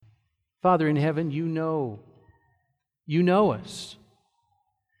Father in heaven, you know us.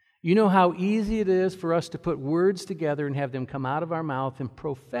 You know how easy it is for us to put words together and have them come out of our mouth and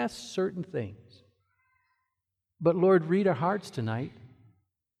profess certain things. But Lord, read our hearts tonight.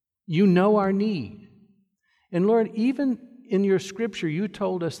 You know our need. And Lord, even in your scripture, you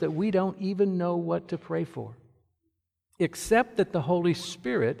told us that we don't even know what to pray for, except that the Holy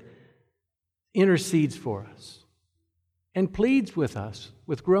Spirit intercedes for us and pleads with us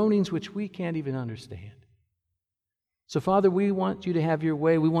with groanings which we can't even understand. So, Father, we want you to have your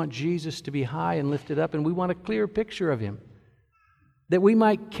way. We want Jesus to be high and lifted up, and we want a clear picture of him, that we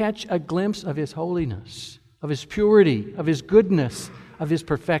might catch a glimpse of his holiness, of his purity, of his goodness, of his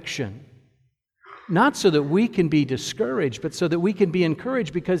perfection. Not so that we can be discouraged, but so that we can be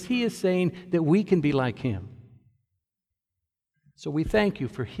encouraged, because he is saying that we can be like him. So we thank you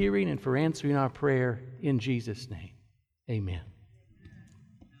for hearing and for answering our prayer in Jesus' name. Amen.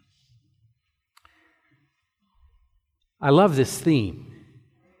 I love this theme.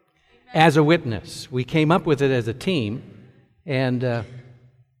 As a witness. We came up with it as a team, and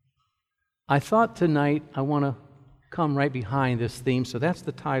I thought tonight I want to come right behind this theme, so that's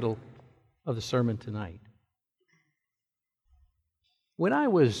the title of the sermon tonight. When I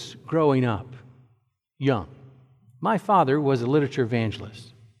was growing up, young, my father was a literature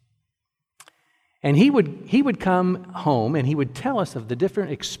evangelist. And he would come home and he would tell us of the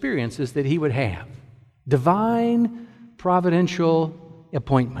different experiences that he would have. Divine, providential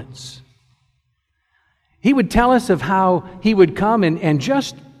appointments. He would tell us of how he would come and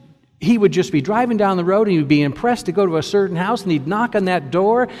he would just be driving down the road and he would be impressed to go to a certain house, and he'd knock on that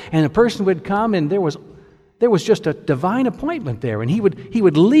door and a person would come, and there was just a divine appointment there, and he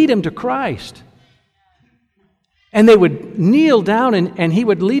would lead him to Christ. And they would kneel down and he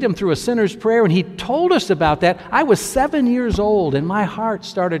would lead them through a sinner's prayer, and he told us about that. I was 7 years old and my heart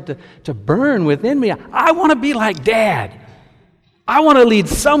started to burn within me. I want to be like Dad. I want to lead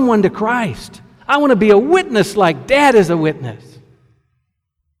someone to Christ. I want to be a witness like Dad is a witness.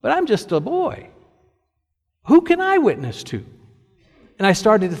 But I'm just a boy. Who can I witness to? And I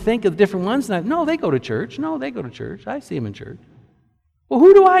started to think of the different ones, and no, they go to church. No, they go to church. I see them in church. Well,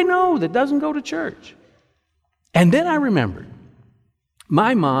 who do I know that doesn't go to church? And then I remembered,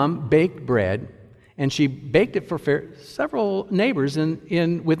 my mom baked bread, and she baked it for several neighbors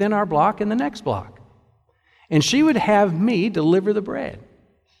within our block and the next block. And she would have me deliver the bread.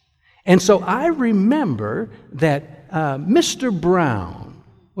 And so I remember that Mr. Brown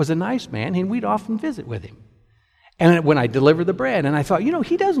was a nice man, and we'd often visit with him. And when I delivered the bread, and I thought,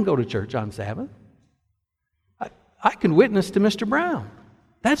 he doesn't go to church on Sabbath. I can witness to Mr. Brown.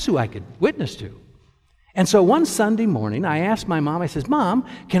 That's who I could witness to. And so one Sunday morning, I asked my mom, I says, Mom,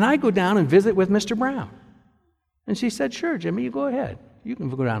 can I go down and visit with Mr. Brown? And she said, sure, Jimmy, you go ahead. You can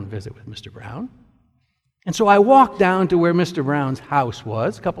go down and visit with Mr. Brown. And so I walked down to where Mr. Brown's house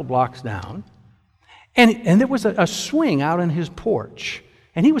was, a couple blocks down, and there was a swing out on his porch,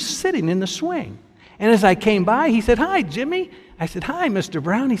 and he was sitting in the swing. And as I came by, he said, hi, Jimmy. I said, hi, Mr.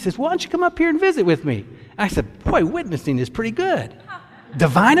 Brown. He says, why don't you come up here and visit with me? I said, boy, witnessing is pretty good.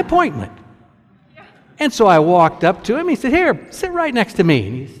 Divine appointment. And so I walked up to him. He said, here, sit right next to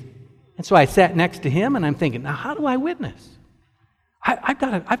me. And so I sat next to him, and I'm thinking, now how do I witness? I've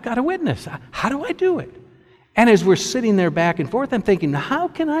got to witness. How do I do it? And as we're sitting there back and forth, I'm thinking, now how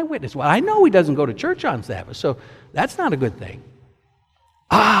can I witness? Well, I know he doesn't go to church on Sabbath, so that's not a good thing.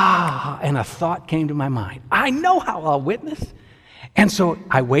 And a thought came to my mind. I know how I'll witness. And so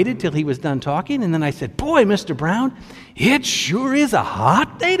I waited till he was done talking, and then I said, boy, Mr. Brown, it sure is a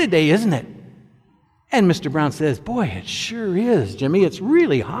hot day today, isn't it? And Mr. Brown says, boy, it sure is, Jimmy. It's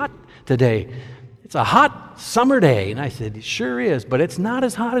really hot today. It's a hot summer day. And I said, it sure is, but it's not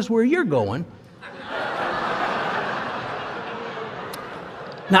as hot as where you're going.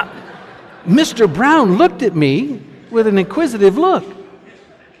 Now, Mr. Brown looked at me with an inquisitive look.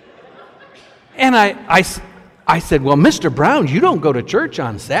 And I said, well, Mr. Brown, you don't go to church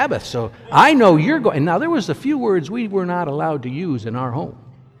on Sabbath, so I know you're going. And now there was a few words we were not allowed to use in our home.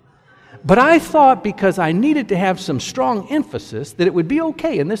 But I thought, because I needed to have some strong emphasis, that it would be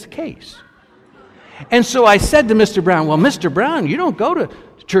okay in this case. And so I said to Mr. Brown, well, Mr. Brown, you don't go to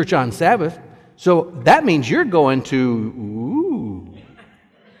church on Sabbath, so that means you're going to,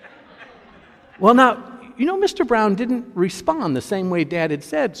 Well, now, Mr. Brown didn't respond the same way Dad had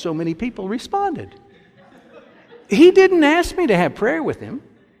said so many people responded. He didn't ask me to have prayer with him.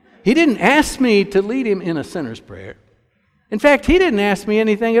 He didn't ask me to lead him in a sinner's prayer. In fact, he didn't ask me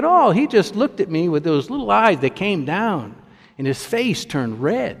anything at all. He just looked at me with those little eyes that came down, and his face turned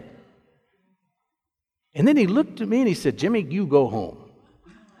red. And then he looked at me and he said, Jimmy, you go home.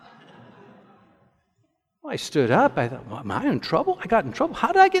 I stood up. I thought, well, am I in trouble? I got in trouble.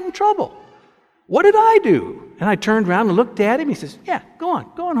 How did I get in trouble? What did I do? And I turned around and looked at him. He says, yeah, go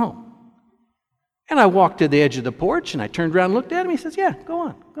on home. And I walked to the edge of the porch, and I turned around and looked at him. He says, yeah, go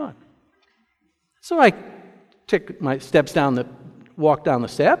on. So I took my steps walked down the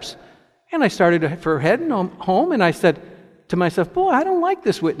steps, and I started for heading home, and I said to myself, boy, I don't like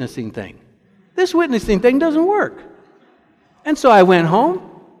this witnessing thing. This witnessing thing doesn't work. And so I went home,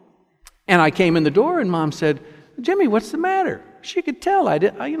 and I came in the door, and Mom said, Jimmy, what's the matter? She could tell I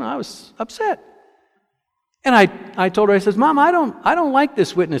was upset. And I told her, I says, Mom, I don't like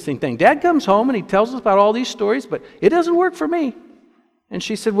this witnessing thing. Dad comes home and he tells us about all these stories, but it doesn't work for me. And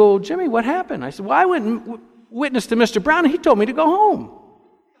she said, well, Jimmy, what happened? I said, well, I went and witnessed to Mr. Brown, and he told me to go home.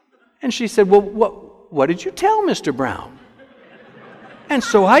 And she said, well, what did you tell Mr. Brown? And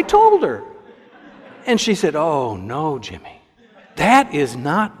so I told her. And she said, oh, no, Jimmy, that is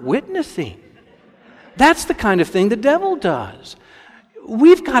not witnessing. That's the kind of thing the devil does.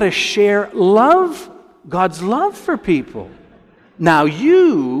 We've got to share love, God's love for people. Now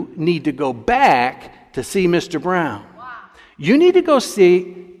you need to go back to see Mr. Brown. You need to go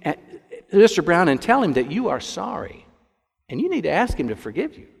see Mr. Brown and tell him that you are sorry. And you need to ask him to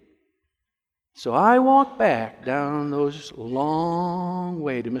forgive you. So I walked back down those long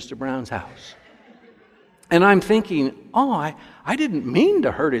way to Mr. Brown's house. And I'm thinking, oh, I didn't mean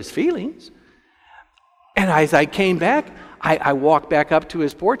to hurt his feelings. And as I came back, I walked back up to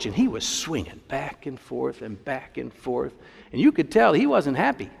his porch, and he was swinging back and forth and back and forth. And you could tell he wasn't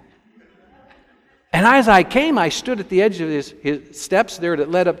happy. And as I came, I stood at the edge of his steps there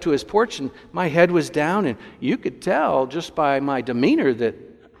that led up to his porch, and my head was down, and you could tell just by my demeanor that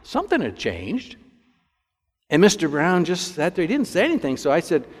something had changed. And Mr. Brown just sat there. He didn't say anything. So I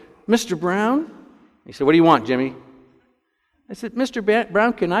said, Mr. Brown? He said, what do you want, Jimmy? I said, Mr.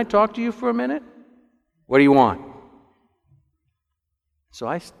 Brown, can I talk to you for a minute? What do you want? So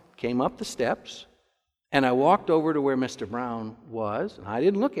I came up the steps, and I walked over to where Mr. Brown was, and I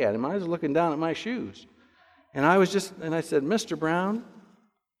didn't look at him. I was looking down at my shoes. And I said, Mr. Brown,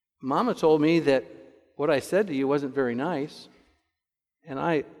 Mama told me that what I said to you wasn't very nice, and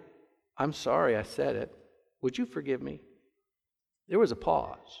I'm sorry I said it. Would you forgive me? There was a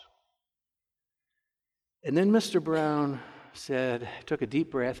pause. And then Mr. Brown took a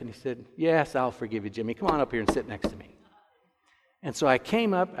deep breath, and he said, yes, I'll forgive you, Jimmy. Come on up here and sit next to me. And so I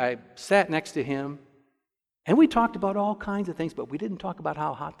came up, I sat next to him, and we talked about all kinds of things, but we didn't talk about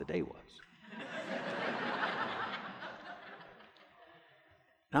how hot the day was.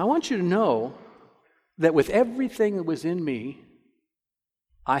 Now, I want you to know that with everything that was in me,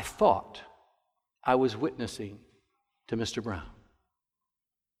 I thought I was witnessing to Mr. Brown.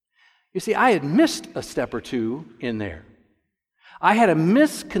 You see, I had missed a step or two in there. I had a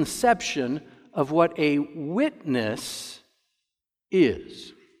misconception of what a witness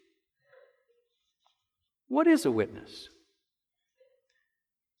is. What is a witness?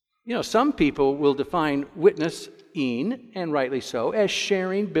 You know, some people will define witnessing, and rightly so, as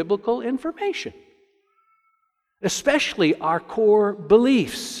sharing biblical information, especially our core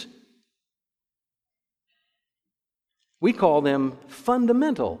beliefs. We call them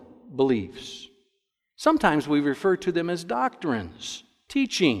fundamental beliefs. Sometimes we refer to them as doctrines,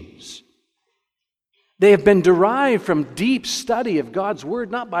 teachings. They have been derived from deep study of God's Word,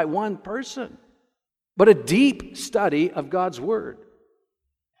 not by one person, but a deep study of God's Word.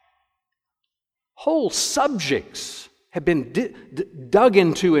 Whole subjects have been dug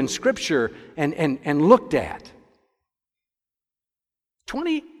into in Scripture and looked at.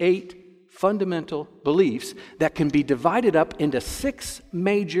 28 fundamental beliefs that can be divided up into 6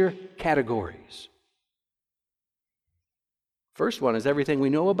 major categories. First one is everything we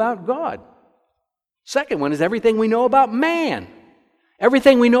know about God. Second one is everything we know about man.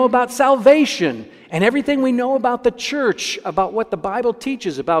 Everything we know about salvation, and everything we know about the church, about what the Bible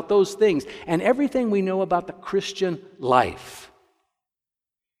teaches about those things, and everything we know about the Christian life.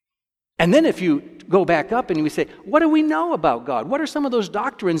 And then if you go back up and you say, what do we know about God? What are some of those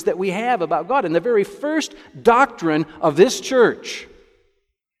doctrines that we have about God? And the very first doctrine of this church,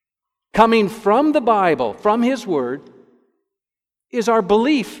 coming from the Bible, from His Word, is our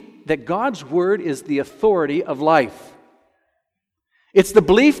belief that God's Word is the authority of life. It's the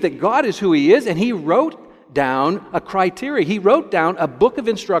belief that God is who He is, and He wrote down a criteria. He wrote down a book of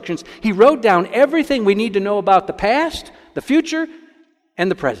instructions. He wrote down everything we need to know about the past, the future,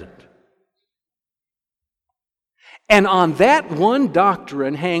 and the present. And on that one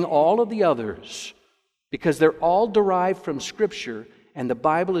doctrine hang all of the others, because they're all derived from Scripture, and the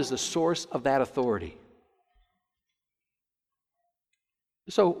Bible is the source of that authority.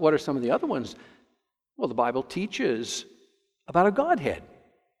 So what are some of the other ones? Well, the Bible teaches about a Godhead.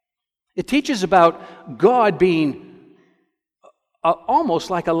 It teaches about God being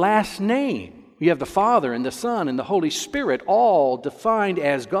almost like a last name. You have the Father and the Son and the Holy Spirit all defined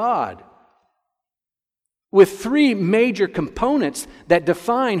as God, with three major components that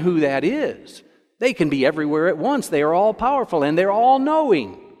define who that is. They can be everywhere at once. They are all powerful and they're all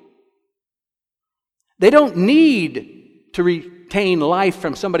knowing. They don't need to retain life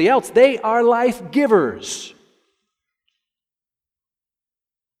from somebody else. They are life givers.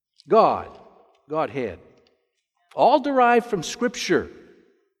 Godhead, all derived from Scripture.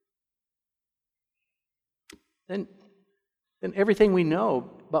 Then everything we know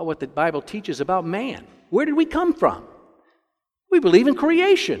about what the Bible teaches about man. Where did we come from? We believe in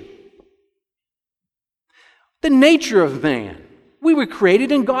creation. The nature of man. We were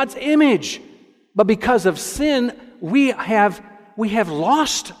created in God's image, but because of sin, we have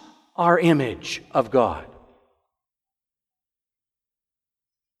lost our image of God.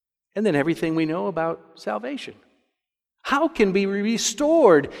 And then everything we know about salvation. How can we be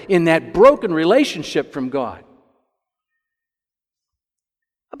restored in that broken relationship from God?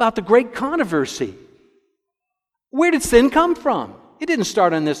 About the great controversy. Where did sin come from? It didn't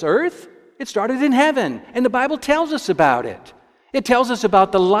start on this earth. It started in heaven. And the Bible tells us about it. It tells us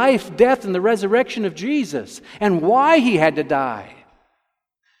about the life, death, and the resurrection of Jesus and why He had to die.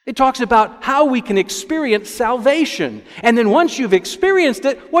 It talks about how we can experience salvation. And then once you've experienced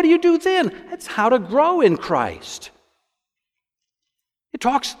it, what do you do then? It's how to grow in Christ.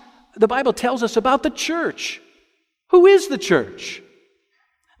 The Bible tells us about the church. Who is the church?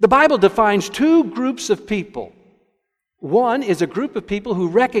 The Bible defines two groups of people. One is a group of people who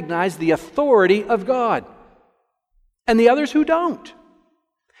recognize the authority of God, and the others who don't.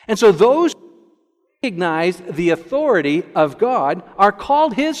 And so those who recognize the authority of God are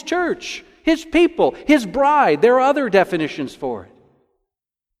called His church, His people, His bride. There are other definitions for it.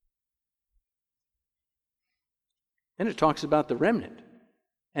 And it talks about the remnant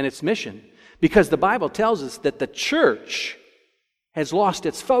and its mission, because the Bible tells us that the church has lost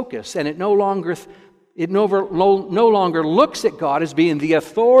its focus, and it no longer looks at God as being the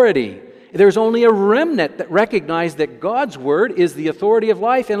authority. There's only a remnant that recognize that God's word is the authority of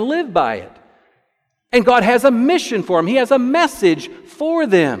life and live by it. And God has a mission for them. He has a message for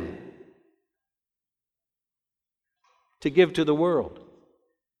them to give to the world.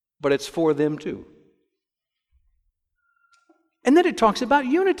 But it's for them too. And then it talks about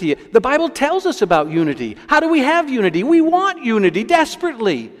unity. The Bible tells us about unity. How do we have unity? We want unity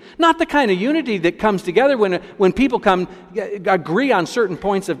desperately. Not the kind of unity that comes together when people agree on certain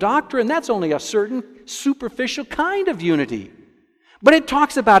points of doctrine. That's only a certain superficial kind of unity. But it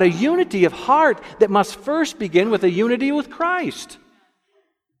talks about a unity of heart that must first begin with a unity with Christ.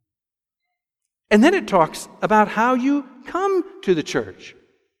 And then it talks about how you come to the church.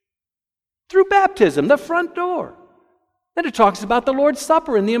 Through baptism, the front door. Then it talks about the Lord's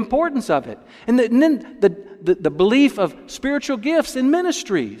Supper and the importance of it. And then the belief of spiritual gifts and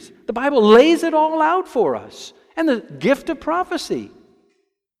ministries. The Bible lays it all out for us. And the gift of prophecy.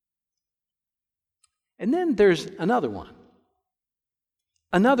 And then there's another one.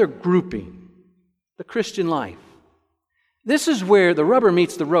 Another grouping. The Christian life. This is where the rubber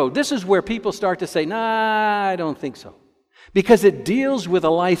meets the road. This is where people start to say, nah, I don't think so. Because it deals with a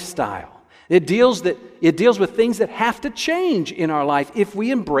lifestyle. It deals with things that have to change in our life if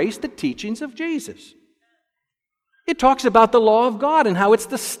we embrace the teachings of Jesus. It talks about the law of God and how it's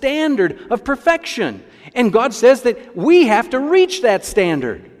the standard of perfection. And God says that we have to reach that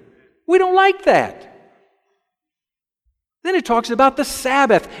standard. We don't like that. Then it talks about the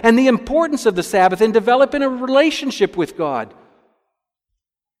Sabbath and the importance of the Sabbath and developing a relationship with God.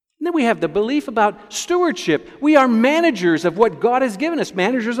 And then we have the belief about stewardship. We are managers of what God has given us,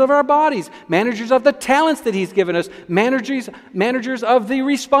 managers of our bodies, managers of the talents that He's given us, managers of the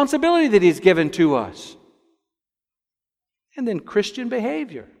responsibility that He's given to us. And then Christian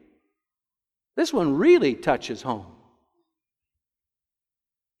behavior. This one really touches home.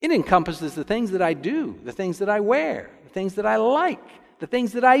 It encompasses the things that I do, the things that I wear, the things that I like, the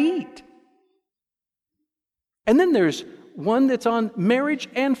things that I eat. And then there's one that's on marriage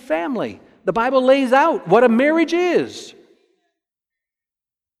and family. The Bible lays out what a marriage is.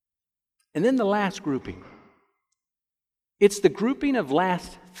 And then the last grouping. It's the grouping of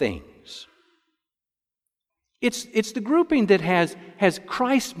last things. It's the grouping that has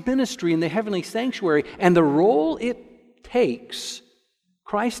Christ's ministry in the heavenly sanctuary and the role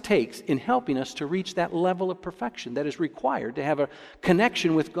Christ takes in helping us to reach that level of perfection that is required to have a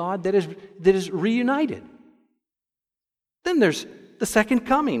connection with God that is reunited. Then there's the second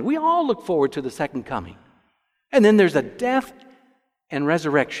coming. We all look forward to the second coming. And then there's a death and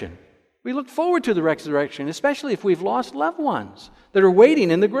resurrection. We look forward to the resurrection, especially if we've lost loved ones that are waiting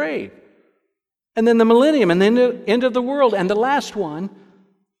in the grave. And then the millennium, and then the end of the world. And the last one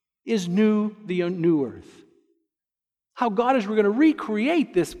is the new earth. How God is going to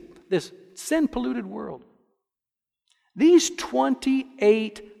recreate this sin-polluted world. These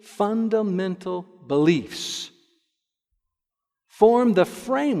 28 fundamental beliefs form the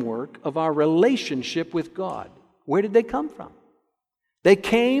framework of our relationship with God. Where did they come from? They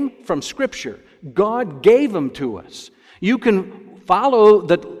came from Scripture. God gave them to us. You can follow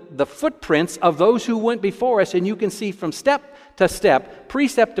the footprints of those who went before us, and you can see from step to step,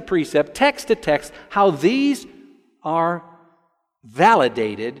 precept to precept, text to text, how these are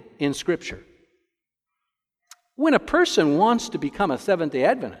validated in Scripture. When a person wants to become a Seventh-day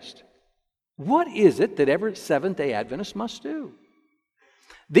Adventist, what is it that every Seventh-day Adventist must do?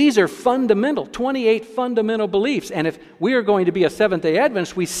 These are 28 fundamental beliefs. And if we are going to be a Seventh-day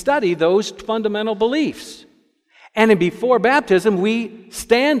Adventist, we study those fundamental beliefs. And before baptism, we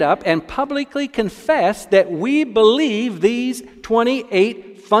stand up and publicly confess that we believe these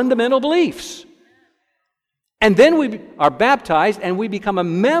 28 fundamental beliefs. And then we are baptized and we become a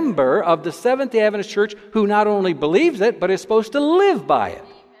member of the Seventh-day Adventist Church who not only believes it, but is supposed to live by it.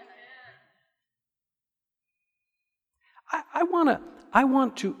 I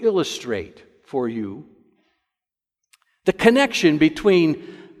want to illustrate for you the connection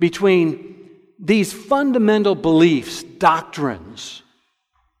between these fundamental beliefs, doctrines,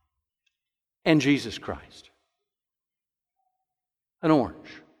 and Jesus Christ. An orange.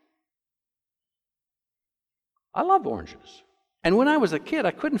 I love oranges. And when I was a kid,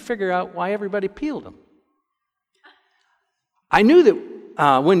 I couldn't figure out why everybody peeled them. I knew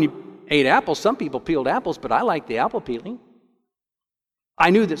that when you ate apples, some people peeled apples, but I liked the apple peeling. I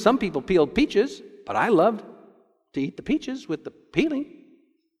knew that some people peeled peaches, but I loved to eat the peaches with the peeling.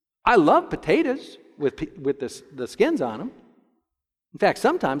 I love potatoes with the skins on them. In fact,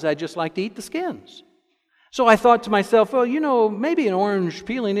 sometimes I just like to eat the skins. So I thought to myself, well, maybe an orange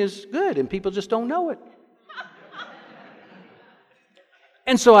peeling is good and people just don't know it.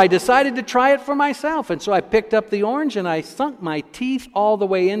 And so I decided to try it for myself. And so I picked up the orange and I sunk my teeth all the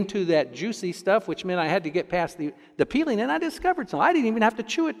way into that juicy stuff, which meant I had to get past the peeling. And I discovered something. I didn't even have to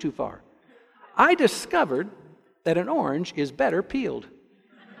chew it too far. I discovered that an orange is better peeled.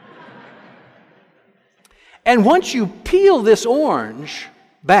 And once you peel this orange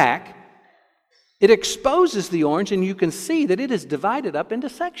back, it exposes the orange and you can see that it is divided up into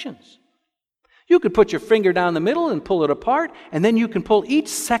sections. You could put your finger down the middle and pull it apart, and then you can pull each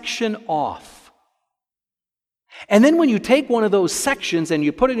section off. And then when you take one of those sections and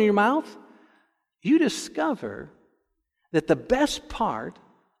you put it in your mouth, you discover that the best part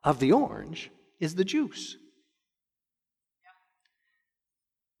of the orange is the juice.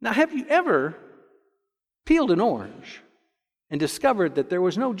 Now, have you ever peeled an orange and discovered that there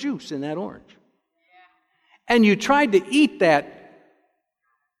was no juice in that orange? And you tried to eat that.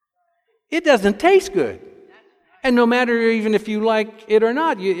 It doesn't taste good. And no matter even if you like it or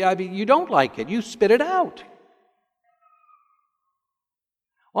not, you don't like it. You spit it out.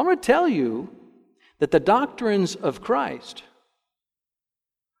 Well, I'm going to tell you that the doctrines of Christ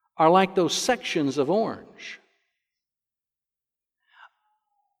are like those sections of orange.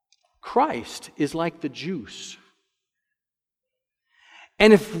 Christ is like the juice.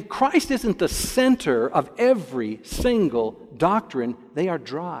 And if Christ isn't the center of every single doctrine, they are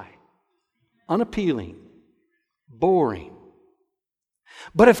dry, unappealing, boring.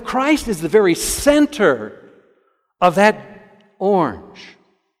 But if Christ is the very center of that orange,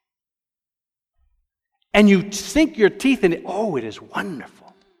 and you sink your teeth in it, oh, it is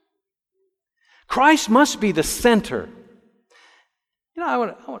wonderful. Christ must be the center. I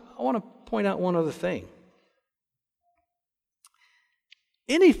want to point out one other thing.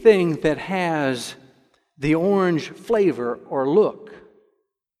 Anything that has the orange flavor or look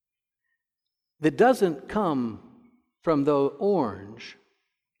that doesn't come from the orange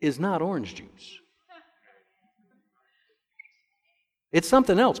is not orange juice. It's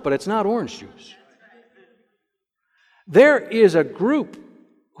something else, but it's not orange juice. There is a group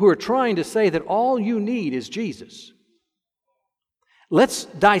who are trying to say that all you need is Jesus. Let's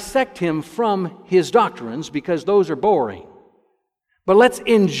dissect him from his doctrines because those are boring. But let's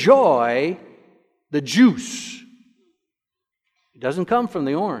enjoy the juice. It doesn't come from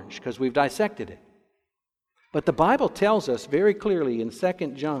the orange because we've dissected it. But the Bible tells us very clearly in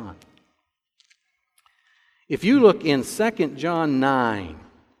 2 John. If you look in 2 John 9,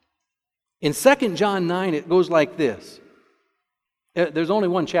 in 2 John 9 it goes like this. There's only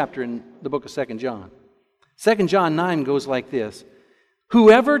one chapter in the book of 2 John. 2 John 9 goes like this: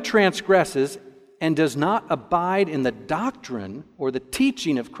 "Whoever transgresses and does not abide in the doctrine or the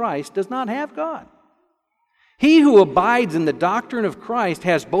teaching of Christ does not have God. He who abides in the doctrine of Christ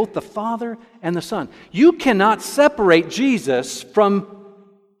has both the Father and the Son." You cannot separate Jesus from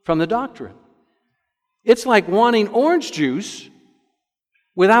the doctrine. It's like wanting orange juice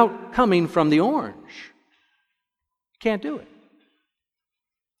without coming from the orange. You can't do it.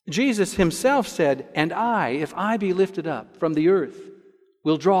 Jesus himself said, "And I, if I be lifted up from the earth,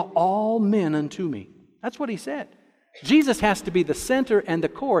 will draw all men unto me." That's what he said. Jesus has to be the center and the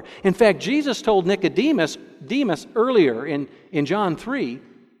core. In fact, Jesus told Nicodemus earlier in John 3,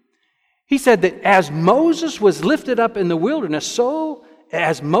 he said that as Moses was lifted up in the wilderness, so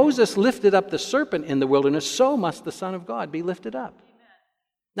as Moses lifted up the serpent in the wilderness, so must the Son of God be lifted up. Amen.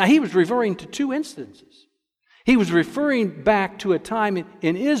 Now, he was referring to two instances. He was referring back to a time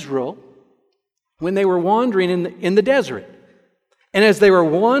in Israel when they were wandering in the desert. And as they were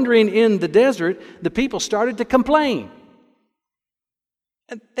wandering in the desert, the people started to complain.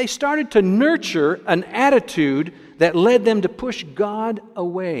 And they started to nurture an attitude that led them to push God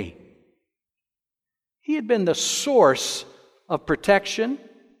away. He had been the source of protection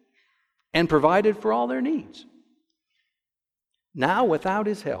and provided for all their needs. Now, without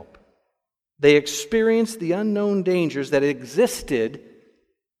his help, they experienced the unknown dangers that existed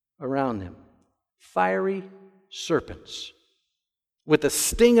around them. Fiery serpents with the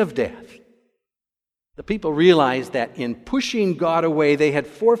sting of death. The people realized that in pushing God away, they had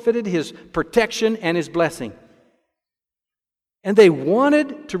forfeited his protection and his blessing. And they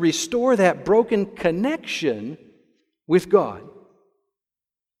wanted to restore that broken connection with God.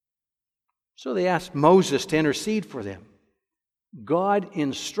 So they asked Moses to intercede for them. God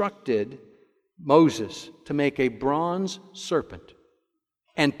instructed Moses to make a bronze serpent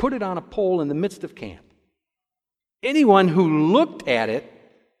and put it on a pole in the midst of camp. Anyone who looked at it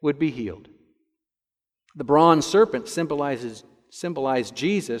would be healed. The bronze serpent symbolized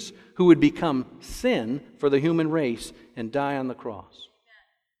Jesus, who would become sin for the human race and die on the cross.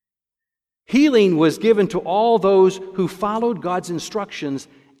 Healing was given to all those who followed God's instructions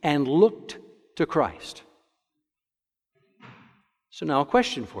and looked to Christ. So now a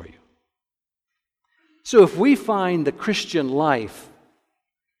question for you. So if we find the Christian life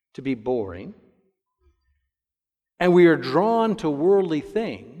to be boring, and we are drawn to worldly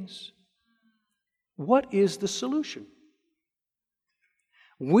things, what is the solution?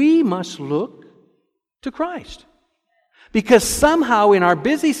 We must look to Christ. Because somehow in our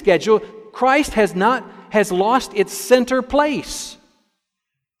busy schedule, Christ has lost its center place.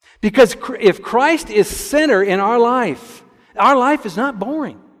 Because if Christ is center in our life is not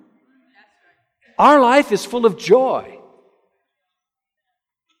boring. Our life is full of joy.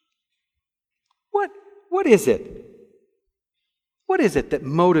 What is it? What is it that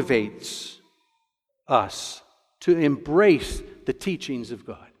motivates us to embrace the teachings of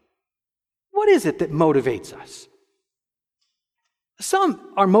God? What is it that motivates us?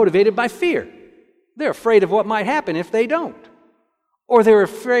 Some are motivated by fear. They're afraid of what might happen if they don't. Or they're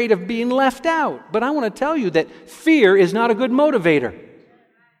afraid of being left out. But I want to tell you that fear is not a good motivator.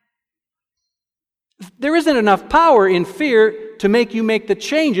 There isn't enough power in fear to make you make the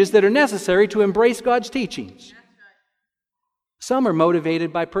changes that are necessary to embrace God's teachings. Some are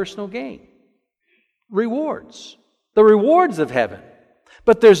motivated by personal gain, rewards, the rewards of heaven.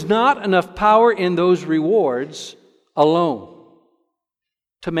 But there's not enough power in those rewards alone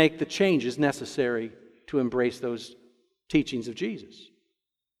to make the changes necessary to embrace those teachings of Jesus.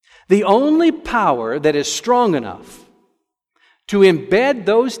 The only power that is strong enough to embed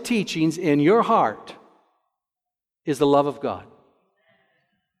those teachings in your heart is the love of God.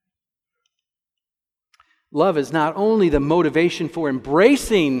 Love is not only the motivation for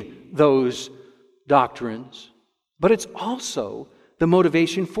embracing those doctrines, but it's also the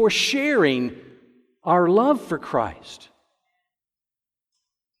motivation for sharing our love for Christ.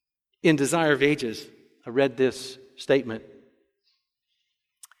 In Desire of Ages, I read this statement: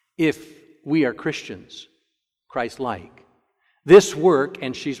 if we are Christians, Christ-like, this work,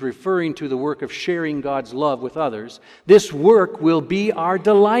 and she's referring to the work of sharing God's love with others, this work will be our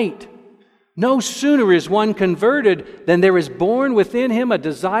delight. No sooner is one converted than there is born within him a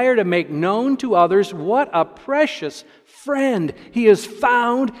desire to make known to others what a precious friend he has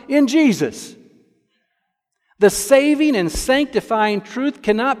found in Jesus. The saving and sanctifying truth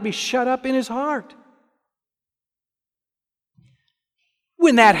cannot be shut up in his heart.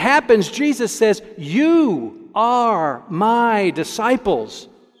 When that happens, Jesus says, "You are my disciples,"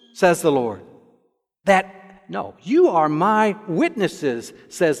 says the Lord. That No, you are my witnesses,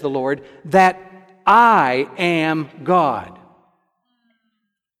 says the Lord, that I am God.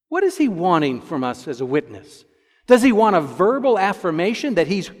 What is he wanting from us as a witness? Does he want a verbal affirmation that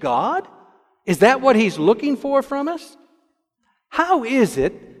he's God? Is that what he's looking for from us? How is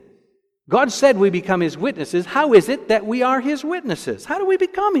it, God said we become his witnesses, how is it that we are his witnesses? How do we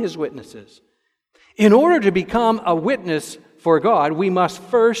become his witnesses? In order to become a witness for God, we must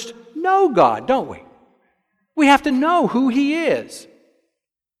first know God, don't we? We have to know who he is.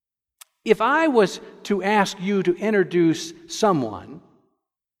 If I was to ask you to introduce someone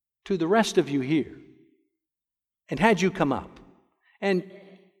to the rest of you here, and had you come up and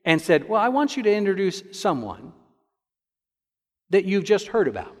said, well, I want you to introduce someone that you've just heard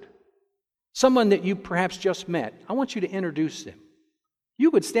about, someone that you perhaps just met, I want you to introduce them.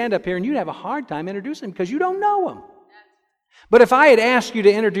 You would stand up here and you'd have a hard time introducing them because you don't know them. But if I had asked you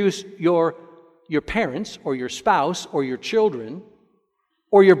to introduce your parents or your spouse or your children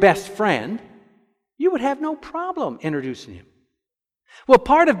or your best friend, you would have no problem introducing him. Well,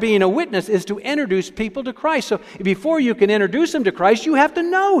 part of being a witness is to introduce people to Christ. So before you can introduce them to Christ, you have to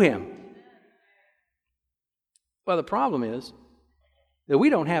know him. Well, the problem is that we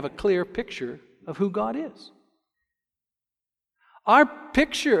don't have a clear picture of who God is. Our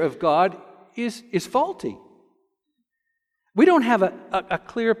picture of God is faulty. We don't have a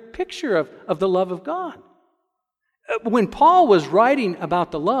clear picture of the love of God. When Paul was writing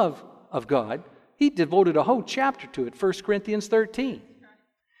about the love of God, he devoted a whole chapter to it, 1 Corinthians 13.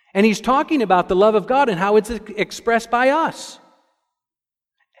 And he's talking about the love of God and how it's expressed by us.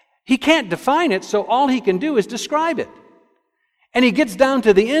 He can't define it, so all he can do is describe it. And he gets down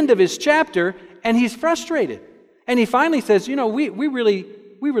to the end of his chapter, and he's frustrated. And he finally says, we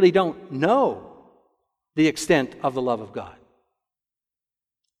really don't know the extent of the love of God.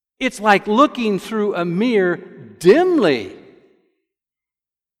 It's like looking through a mirror dimly.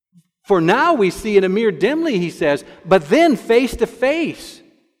 For now we see in a mirror dimly, he says, but then face to face.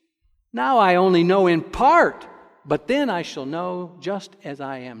 Now I only know in part, but then I shall know just as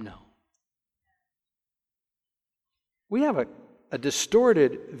I am known. We have a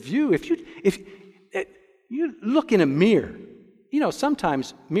distorted view. If you look in a mirror,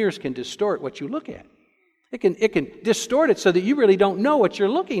 sometimes mirrors can distort what you look at. It can distort it so that you really don't know what you're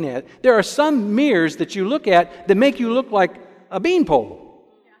looking at. There are some mirrors that you look at that make you look like a beanpole.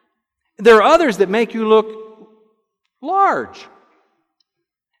 There are others that make you look large.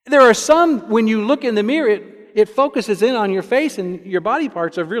 There are some, when you look in the mirror, it focuses in on your face and your body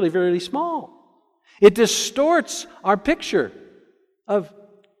parts are really, really small. It distorts our picture of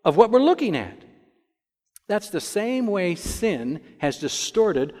what we're looking at. That's the same way sin has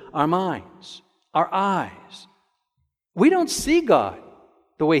distorted our minds, our eyes. We don't see God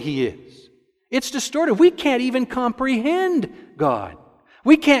the way he is. It's distorted. We can't even comprehend God.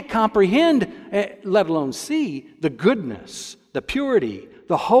 We can't comprehend, let alone see, the goodness, the purity,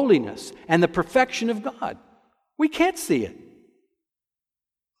 the holiness, and the perfection of God. We can't see it.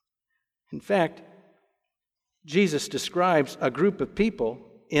 In fact, Jesus describes a group of people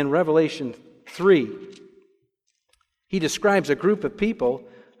in Revelation 3. He describes a group of people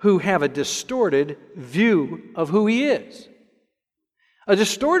who have a distorted view of who he is. A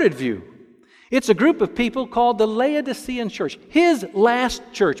distorted view. It's a group of people called the Laodicean church, his last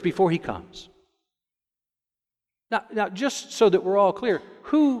church before he comes. Now, just so that we're all clear,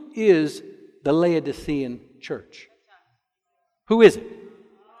 who is the Laodicean church? Who is it?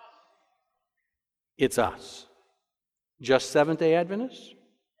 It's us. Just Seventh-day Adventists?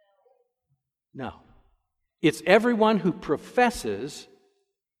 No. It's everyone who professes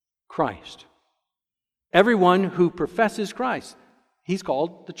Christ. Everyone who professes Christ. He's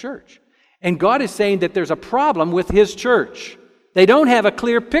called the church. And God is saying that there's a problem with his church. They don't have a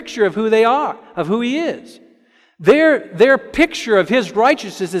clear picture of who they are, of who he is. Their picture of his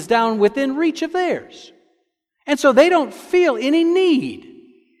righteousness is down within reach of theirs. And so they don't feel any need.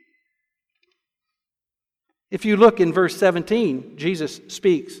 If you look in verse 17, Jesus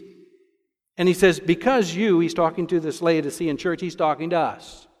speaks. And he says, because you, he's talking to this Laodicean church, he's talking to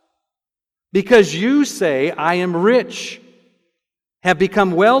us. Because you say, I am rich, have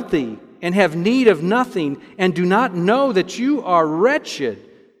become wealthy, and have need of nothing, and do not know that you are wretched,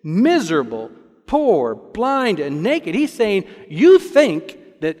 miserable, poor, blind, and naked. He's saying, you think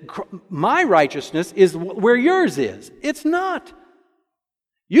that my righteousness is where yours is. It's not.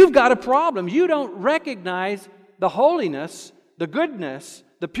 You've got a problem. You don't recognize the holiness, the goodness,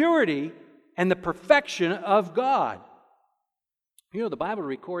 the purity, and the perfection of God. The Bible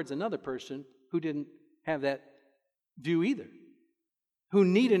records another person who didn't have that view either, who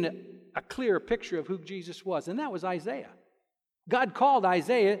needed a clearer picture of who Jesus was, and that was Isaiah. God called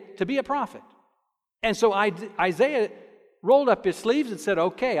Isaiah to be a prophet. And so Isaiah rolled up his sleeves and said,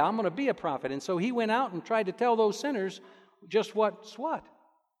 okay, I'm going to be a prophet. And so he went out and tried to tell those sinners just what's what.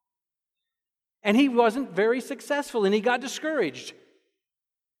 And he wasn't very successful, and he got discouraged.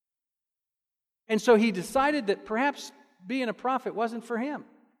 And so he decided that perhaps being a prophet wasn't for him.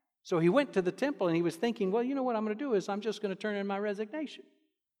 So he went to the temple, and he was thinking, well, you know what I'm going to do is I'm just going to turn in my resignation.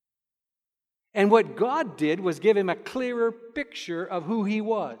 And what God did was give him a clearer picture of who he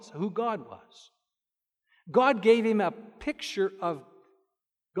was, who God was. God gave him a picture of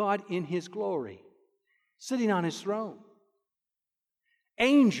God in His glory, sitting on His throne.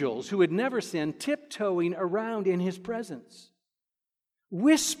 Angels who had never sinned tiptoeing around in His presence,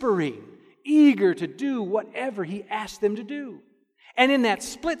 whispering, eager to do whatever He asked them to do. And in that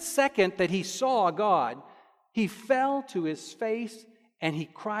split second that he saw God, he fell to his face and he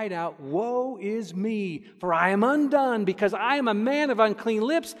cried out, "Woe is me, for I am undone, because I am a man of unclean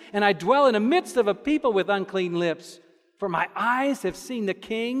lips, and I dwell in the midst of a people with unclean lips. For my eyes have seen the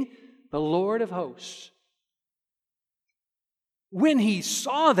King, the Lord of hosts." When he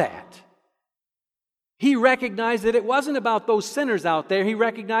saw that, he recognized that it wasn't about those sinners out there. He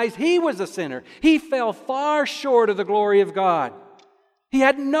recognized he was a sinner. He fell far short of the glory of God. He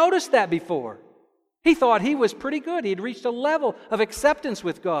hadn't noticed that before. He thought he was pretty good. He had reached a level of acceptance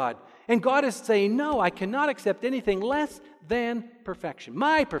with God. And God is saying, no, I cannot accept anything less than perfection,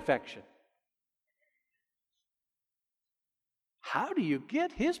 my perfection. How do you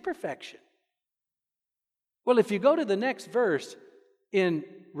get His perfection? Well, if you go to the next verse in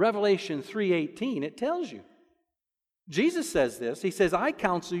Revelation 3:18, it tells you. Jesus says this. He says, "I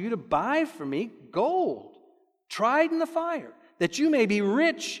counsel you to buy for me gold, tried in the fire, that you may be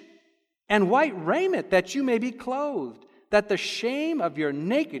rich, and white raiment, that you may be clothed, that the shame of your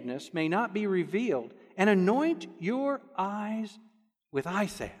nakedness may not be revealed, and anoint your eyes with eye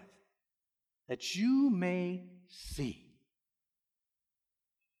salve, that you may see."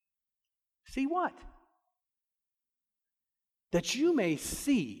 See what? That you may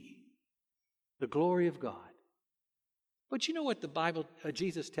see the glory of God. But you know what the Bible,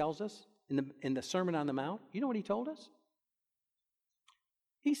 Jesus tells us in the Sermon on the Mount? You know what He told us?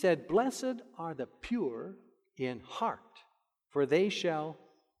 He said, "Blessed are the pure in heart, for they shall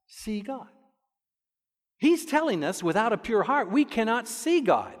see God." He's telling us without a pure heart, we cannot see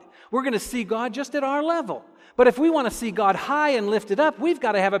God. We're going to see God just at our level. But if we want to see God high and lifted up, we've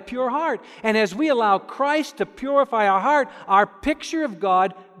got to have a pure heart. And as we allow Christ to purify our heart, our picture of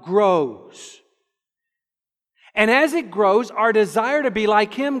God grows. And as it grows, our desire to be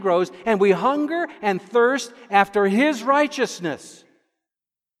like Him grows, and we hunger and thirst after His righteousness.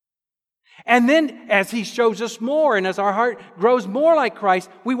 And then as He shows us more, and as our heart grows more like Christ,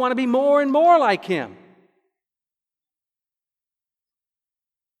 we want to be more and more like Him.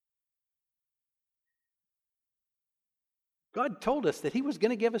 God told us that He was going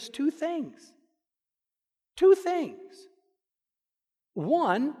to give us two things. Two things.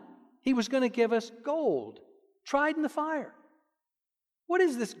 One, He was going to give us gold, tried in the fire. What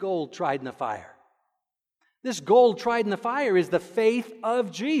is this gold tried in the fire? This gold tried in the fire is the faith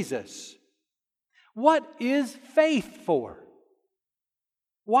of Jesus. What is faith for?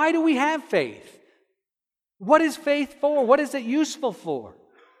 Why do we have faith? What is faith for? What is it useful for?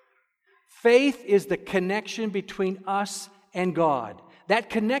 Faith is the connection between us and God. That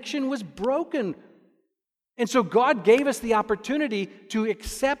connection was broken. And so God gave us the opportunity to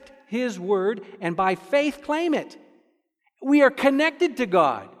accept His word and by faith claim it. We are connected to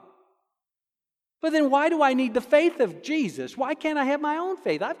God. But then why do I need the faith of Jesus? Why can't I have my own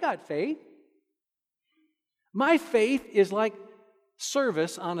faith? I've got faith. My faith is like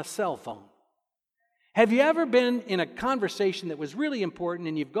service on a cell phone. Have you ever been in a conversation that was really important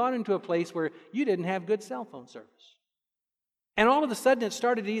and you've gone into a place where you didn't have good cell phone service? And all of a sudden it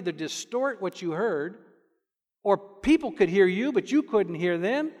started to either distort what you heard, or people could hear you but you couldn't hear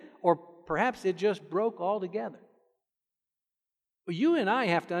them, or perhaps it just broke altogether. Well, you and I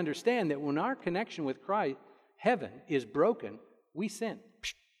have to understand that when our connection with Christ, heaven, is broken, we sin.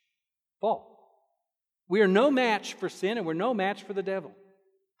 Fall. We are no match for sin, and we're no match for the devil.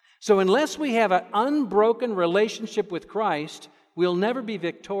 So unless we have an unbroken relationship with Christ, we'll never be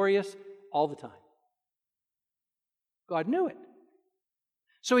victorious all the time. God knew it.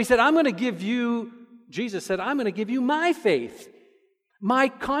 So He said, I'm going to give you, Jesus said, I'm going to give you my faith, my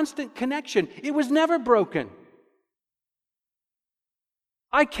constant connection. It was never broken.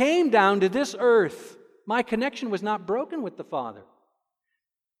 I came down to this earth. My connection was not broken with the Father.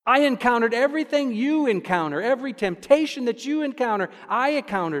 I encountered everything you encounter, every temptation that you encounter, I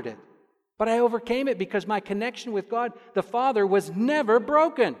encountered it. But I overcame it because my connection with God, the Father, was never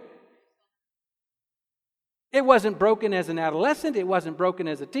broken. It wasn't broken as an adolescent. It wasn't broken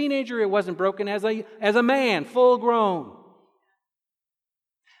as a teenager. It wasn't broken as a man, full grown.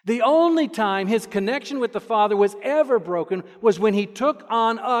 The only time his connection with the Father was ever broken was when he took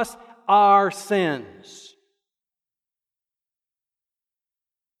on us our sins.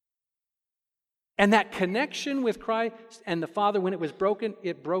 And that connection with Christ and the Father, when it was broken,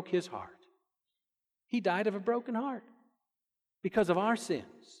 it broke his heart. He died of a broken heart because of our sins.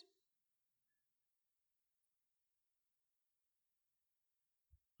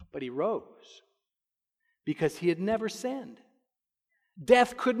 But he rose because he had never sinned.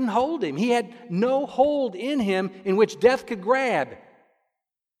 Death couldn't hold him. He had no hold in him in which death could grab.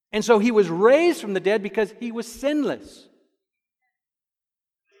 And so he was raised from the dead because he was sinless.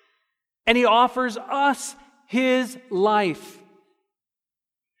 And he offers us his life.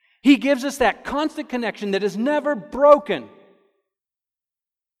 He gives us that constant connection that is never broken.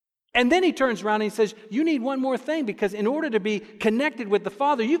 And then he turns around and he says, you need one more thing, because in order to be connected with the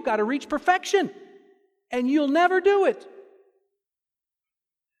Father, you've got to reach perfection. And you'll never do it.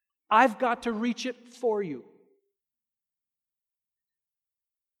 I've got to reach it for you.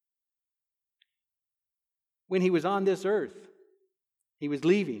 When he was on this earth, he was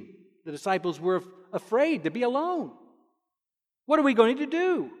leaving. The disciples were afraid to be alone. What are we going to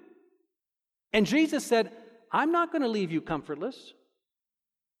do? And Jesus said, I'm not going to leave you comfortless.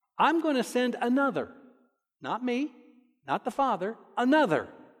 I'm going to send another, not me, not the Father, another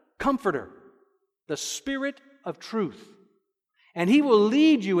comforter, the Spirit of truth. And he will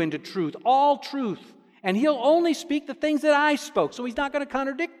lead you into truth, all truth. And he'll only speak the things that I spoke, so he's not going to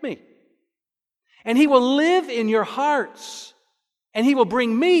contradict me. And he will live in your hearts. And he will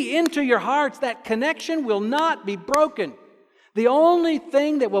bring me into your hearts. That connection will not be broken. The only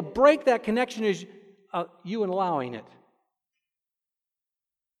thing that will break that connection is you allowing it.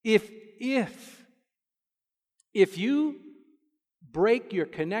 If you break your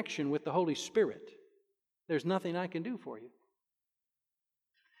connection with the Holy Spirit, there's nothing I can do for you.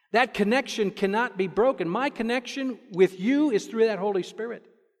 That connection cannot be broken. My connection with you is through that Holy Spirit.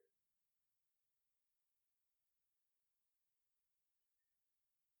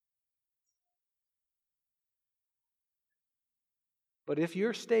 But if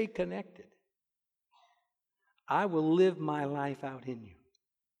you're stayed connected, I will live my life out in you.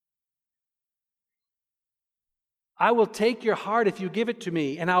 I will take your heart if you give it to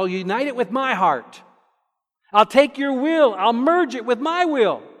me, and I'll unite it with my heart. I'll take your will, I'll merge it with my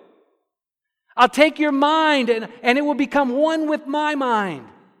will. I'll take your mind, and it will become one with my mind.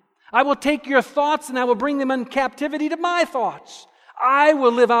 I will take your thoughts, and I will bring them in captivity to my thoughts. I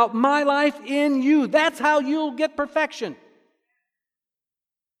will live out my life in you. That's how you'll get perfection.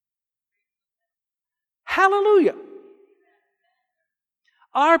 Hallelujah.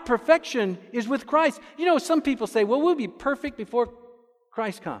 Our perfection is with Christ. You know, some people say, well, we'll be perfect before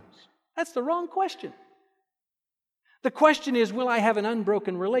Christ comes. That's the wrong question. The question is, will I have an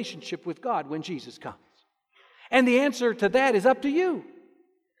unbroken relationship with God when Jesus comes? And the answer to that is up to you.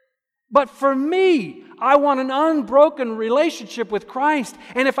 But for me, I want an unbroken relationship with Christ.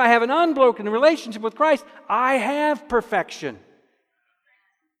 And if I have an unbroken relationship with Christ, I have perfection.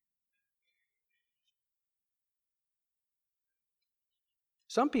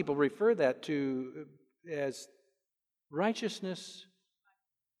 Some people refer that to as righteousness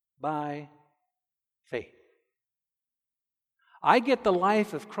by faith. I get the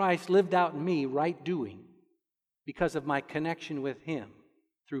life of Christ lived out in me, right doing, because of my connection with Him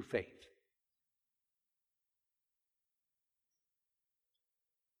through faith.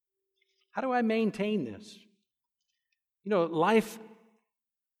 How do I maintain this? You know, life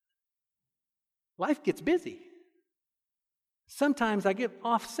gets busy. Sometimes I get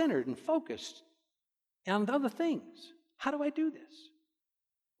off-centered and focused on other things. How do I do this?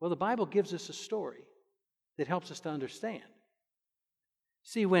 Well, the Bible gives us a story that helps us to understand.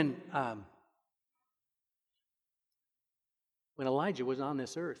 See, when Elijah was on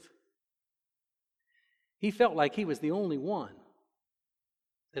this earth, he felt like he was the only one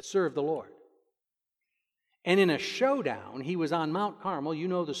that served the Lord. And in a showdown, he was on Mount Carmel. You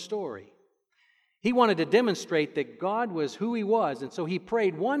know the story. He wanted to demonstrate that God was who He was, and so he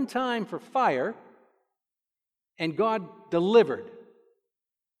prayed one time for fire, and God delivered.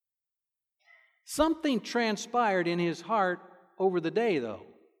 Something transpired in his heart over the day, though.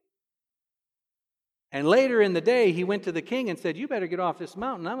 And later in the day, he went to the king and said, you better get off this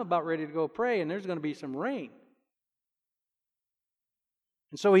mountain. I'm about ready to go pray, and there's going to be some rain.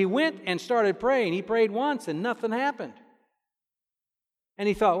 And so he went and started praying. He prayed once, and nothing happened. And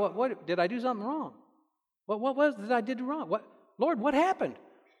he thought, what did I do something wrong? What was it that I did wrong? Lord, what happened?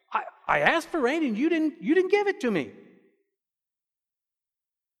 I asked for rain and you didn't give it to me.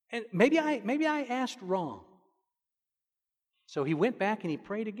 And maybe I asked wrong. So he went back and he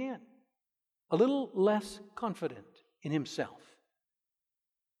prayed again, a little less confident in himself.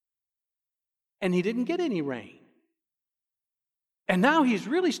 And he didn't get any rain. And now he's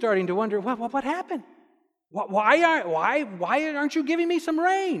really starting to wonder, what happened? Why aren't you giving me some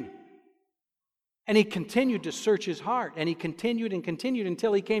rain? And he continued to search his heart, and he continued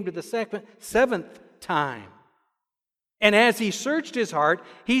until he came to the seventh time. And as he searched his heart,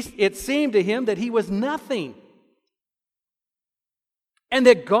 it seemed to him that he was nothing, and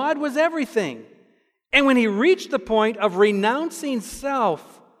that God was everything. And when he reached the point of renouncing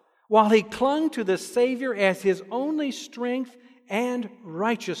self, while he clung to the Savior as his only strength and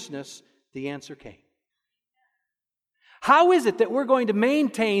righteousness, the answer came. How is it that we're going to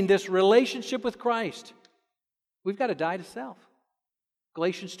maintain this relationship with Christ? We've got to die to self.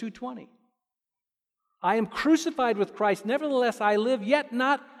 Galatians 2:20. I am crucified with Christ, nevertheless I live, yet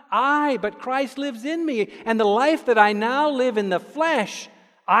not I, but Christ lives in me. And the life that I now live in the flesh,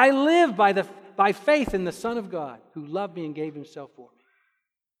 I live by faith in the Son of God, who loved me and gave himself for me.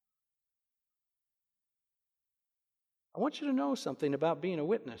 I want you to know something about being a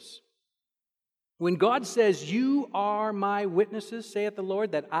witness. When God says, you are my witnesses, saith the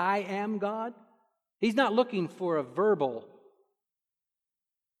Lord, that I am God, He's not looking for a verbal.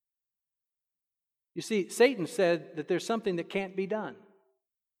 You see, Satan said that there's something that can't be done.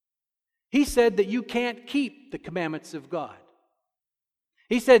 He said that you can't keep the commandments of God.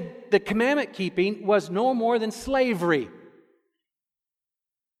 He said the commandment keeping was no more than slavery.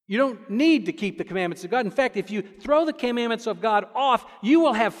 You don't need to keep the commandments of God. In fact, if you throw the commandments of God off, you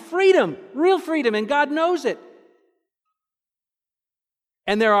will have freedom, real freedom, and God knows it.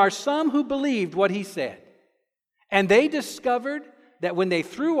 And there are some who believed what he said. And they discovered that when they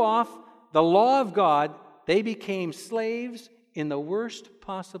threw off the law of God, they became slaves in the worst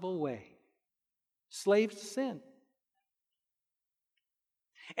possible way. Slaves to sin.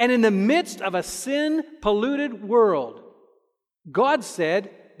 And in the midst of a sin-polluted world, God said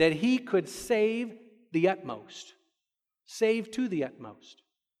that He could save the utmost. Save to the utmost.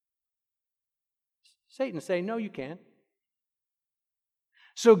 Satan say, no, you can't.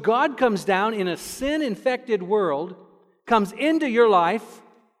 So God comes down in a sin-infected world, comes into your life,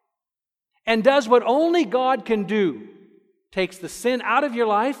 and does what only God can do. Takes the sin out of your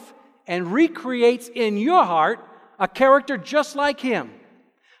life and recreates in your heart a character just like Him.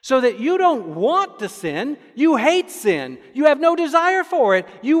 So that you don't want to sin, you hate sin, you have no desire for it,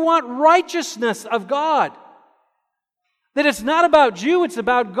 you want righteousness of God. That it's not about you, it's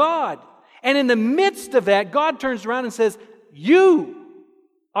about God. And in the midst of that, God turns around and says, you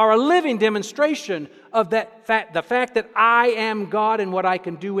are a living demonstration of the fact that I am God and what I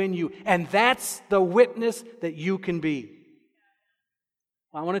can do in you. And that's the witness that you can be.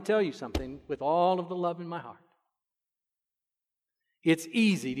 I want to tell you something with all of the love in my heart. It's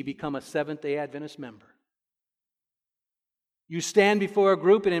easy to become a Seventh-day Adventist member. You stand before a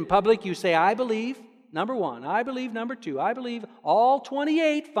group and in public you say, I believe, number one. I believe, number two. I believe all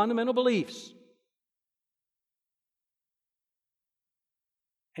 28 fundamental beliefs.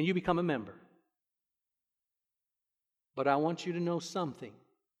 And you become a member. But I want you to know something.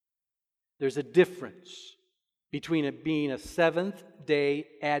 There's a difference between being a Seventh-day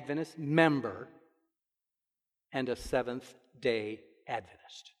Adventist member and a Seventh-day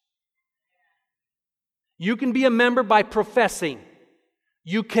Adventist. You can be a member by professing.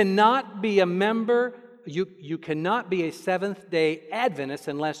 You cannot be a member, you cannot be a Seventh-day Adventist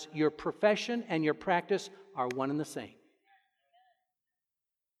unless your profession and your practice are one and the same.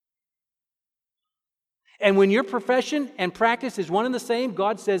 And when your profession and practice is one and the same,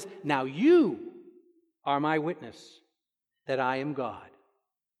 God says, now you are my witness that I am God.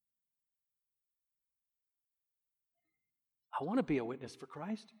 I want to be a witness for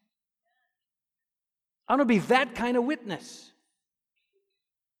Christ. I want to be that kind of witness.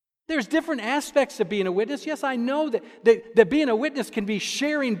 There's different aspects of being a witness. Yes, I know that being a witness can be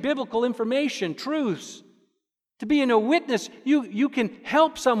sharing biblical information, truths. To be a witness, you can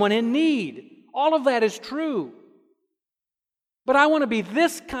help someone in need. All of that is true. But I want to be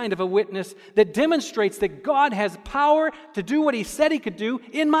this kind of a witness that demonstrates that God has power to do what He said He could do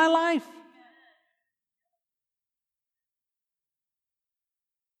in my life.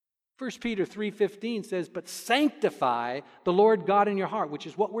 1 Peter 3:15 says, but sanctify the Lord God in your heart, which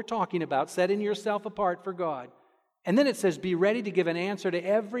is what we're talking about, setting yourself apart for God. And then it says, be ready to give an answer to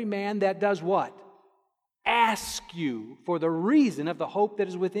every man that does what? ask you for the reason of the hope that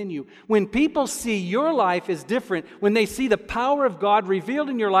is within you. When people see your life as different, when they see the power of God revealed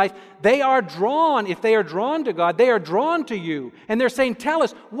in your life, they are drawn. If they are drawn to God, they are drawn to you. And they're saying, tell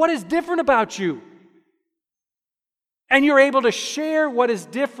us, what is different about you? And you're able to share what is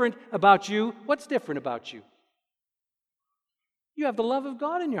different about you. What's different about you? You have the love of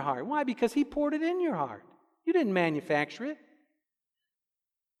God in your heart. Why? Because He poured it in your heart. You didn't manufacture it.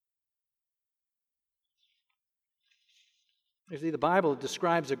 You see, the Bible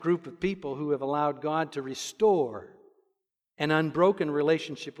describes a group of people who have allowed God to restore an unbroken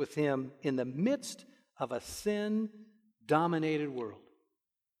relationship with Him in the midst of a sin-dominated world.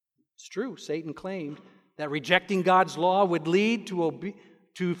 It's true, Satan claimed that rejecting God's law would lead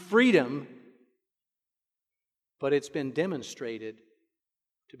to freedom, but it's been demonstrated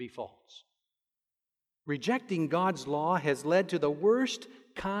to be false. Rejecting God's law has led to the worst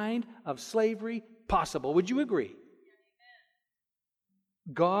kind of slavery possible. Would you agree?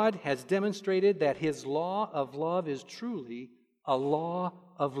 God has demonstrated that His law of love is truly a law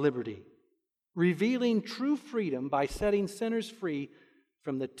of liberty, revealing true freedom by setting sinners free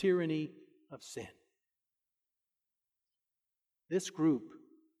from the tyranny of sin. This group,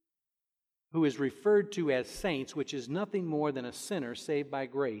 who is referred to as saints, which is nothing more than a sinner saved by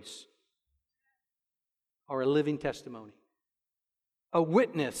grace, are a living testimony, a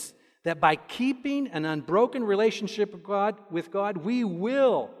witness that by keeping an unbroken relationship with God, we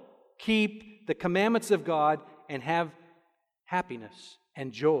will keep the commandments of God and have happiness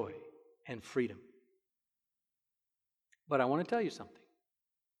and joy and freedom. But I want to tell you something.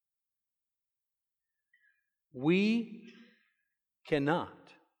 We cannot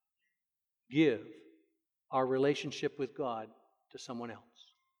give our relationship with God to someone else.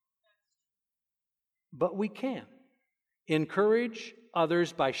 But we can encourage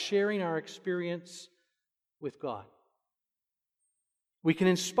others by sharing our experience with God. We can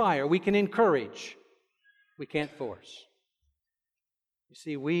inspire, we can encourage, we can't force. You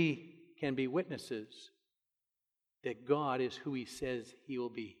see, we can be witnesses that God is who He says He will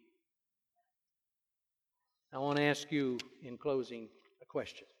be. I want to ask you, in closing, a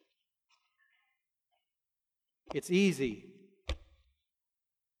question. It's easy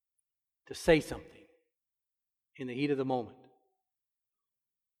to say something in the heat of the moment.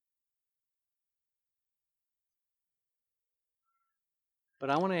 But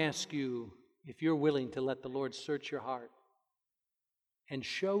I want to ask you if you're willing to let the Lord search your heart and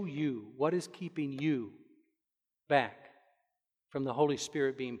show you what is keeping you back from the Holy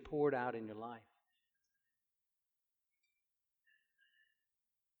Spirit being poured out in your life.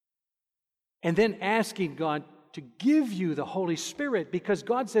 And then asking God to give you the Holy Spirit, because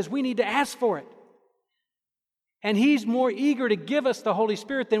God says we need to ask for it. And He's more eager to give us the Holy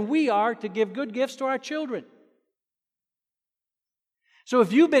Spirit than we are to give good gifts to our children. So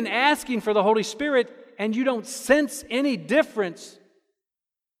if you've been asking for the Holy Spirit and you don't sense any difference,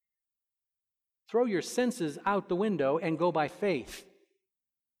 throw your senses out the window and go by faith.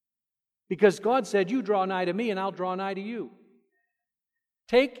 Because God said, you draw nigh to me and I'll draw nigh to you.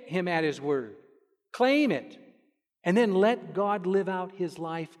 Take Him at His word. Claim it. And then let God live out His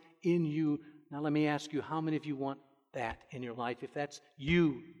life in you. Now let me ask you, how many of you want that in your life? If that's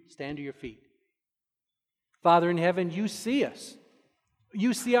you, stand to your feet. Father in heaven, You see us.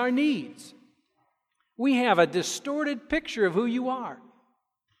 You see our needs. We have a distorted picture of who You are.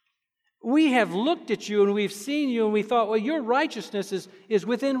 We have looked at You and we've seen You and we thought, well, Your righteousness is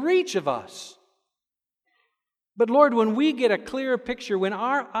within reach of us. But Lord, when we get a clearer picture, when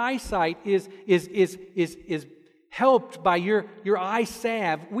our eyesight is helped by your eye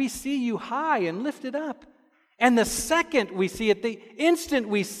salve, we see You high and lifted up. And the second we see it, the instant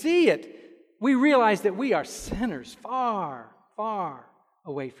we see it, we realize that we are sinners far, far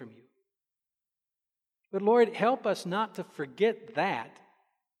away from You. But Lord, help us not to forget that,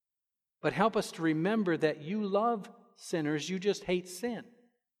 but help us to remember that You love sinners, You just hate sin.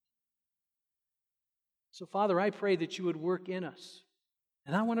 So, Father, I pray that You would work in us.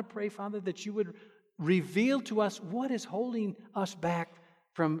 And I want to pray, Father, that You would reveal to us what is holding us back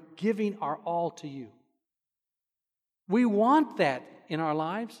from giving our all to You. We want that in our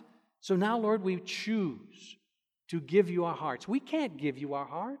lives. So now, Lord, we choose to give You our hearts. We can't give You our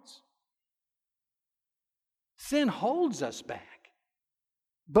hearts. Sin holds us back.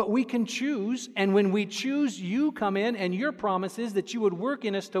 But we can choose, and when we choose, You come in, and Your promise is that You would work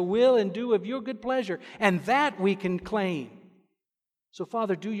in us to will and do of Your good pleasure. And that we can claim. So,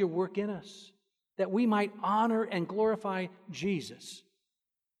 Father, do Your work in us, that we might honor and glorify Jesus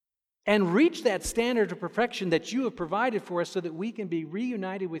and reach that standard of perfection that You have provided for us so that we can be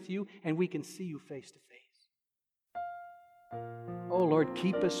reunited with You and we can see You face to face. Oh Lord,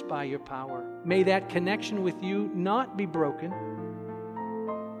 keep us by your power. May that connection with you not be broken.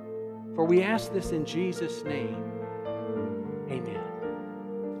 For we ask this in Jesus' name. Amen.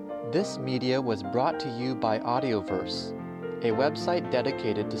 This media was brought to you by Audioverse, a website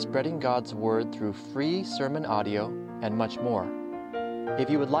dedicated to spreading God's Word through free sermon audio and much more. If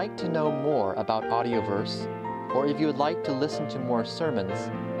you would like to know more about Audioverse, or if you would like to listen to more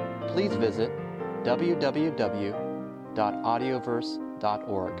sermons, please visit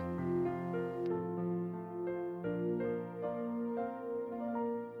www.audioverse.org.